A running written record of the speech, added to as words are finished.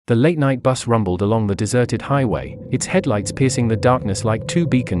The late-night bus rumbled along the deserted highway, its headlights piercing the darkness like two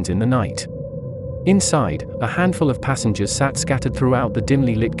beacons in the night. Inside, a handful of passengers sat scattered throughout the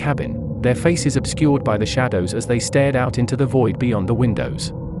dimly lit cabin, their faces obscured by the shadows as they stared out into the void beyond the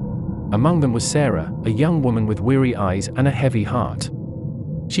windows. Among them was Sarah, a young woman with weary eyes and a heavy heart.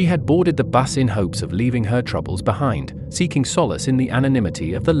 She had boarded the bus in hopes of leaving her troubles behind, seeking solace in the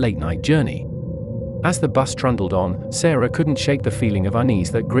anonymity of the late-night journey. As the bus trundled on, Sarah couldn't shake the feeling of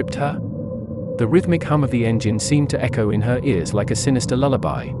unease that gripped her. The rhythmic hum of the engine seemed to echo in her ears like a sinister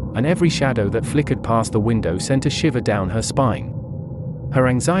lullaby, and every shadow that flickered past the window sent a shiver down her spine. Her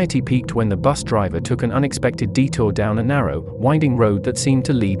anxiety peaked when the bus driver took an unexpected detour down a narrow, winding road that seemed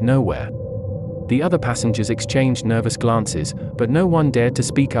to lead nowhere. The other passengers exchanged nervous glances, but no one dared to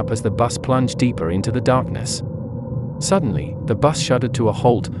speak up as the bus plunged deeper into the darkness. Suddenly, the bus shuddered to a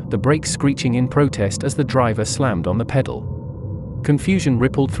halt, the brakes screeching in protest as the driver slammed on the pedal. Confusion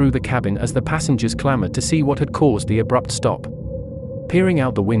rippled through the cabin as the passengers clamored to see what had caused the abrupt stop. Peering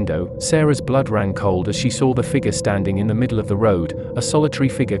out the window, Sarah's blood ran cold as she saw the figure standing in the middle of the road, a solitary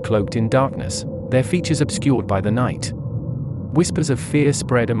figure cloaked in darkness, their features obscured by the night. Whispers of fear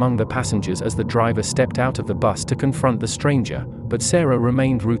spread among the passengers as the driver stepped out of the bus to confront the stranger, but Sarah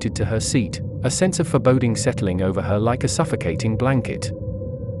remained rooted to her seat, a sense of foreboding settling over her like a suffocating blanket.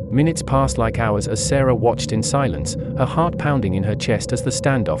 Minutes passed like hours as Sarah watched in silence, her heart pounding in her chest as the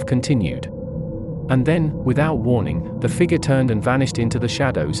standoff continued. And then, without warning, the figure turned and vanished into the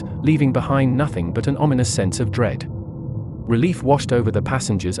shadows, leaving behind nothing but an ominous sense of dread. Relief washed over the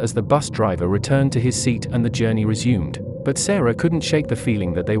passengers as the bus driver returned to his seat and the journey resumed, but Sarah couldn't shake the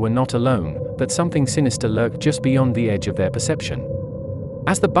feeling that they were not alone, that something sinister lurked just beyond the edge of their perception.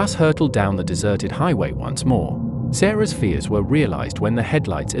 As the bus hurtled down the deserted highway once more, Sarah's fears were realized when the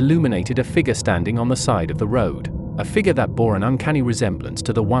headlights illuminated a figure standing on the side of the road, a figure that bore an uncanny resemblance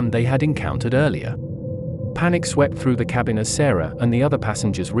to the one they had encountered earlier. Panic swept through the cabin as Sarah and the other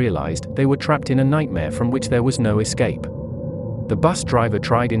passengers realized they were trapped in a nightmare from which there was no escape. The bus driver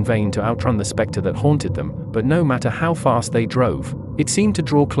tried in vain to outrun the specter that haunted them, but no matter how fast they drove, it seemed to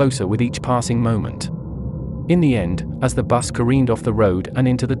draw closer with each passing moment. In the end, as the bus careened off the road and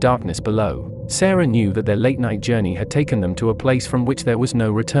into the darkness below, Sarah knew that their late-night journey had taken them to a place from which there was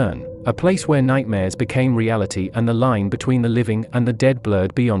no return, a place where nightmares became reality and the line between the living and the dead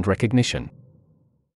blurred beyond recognition.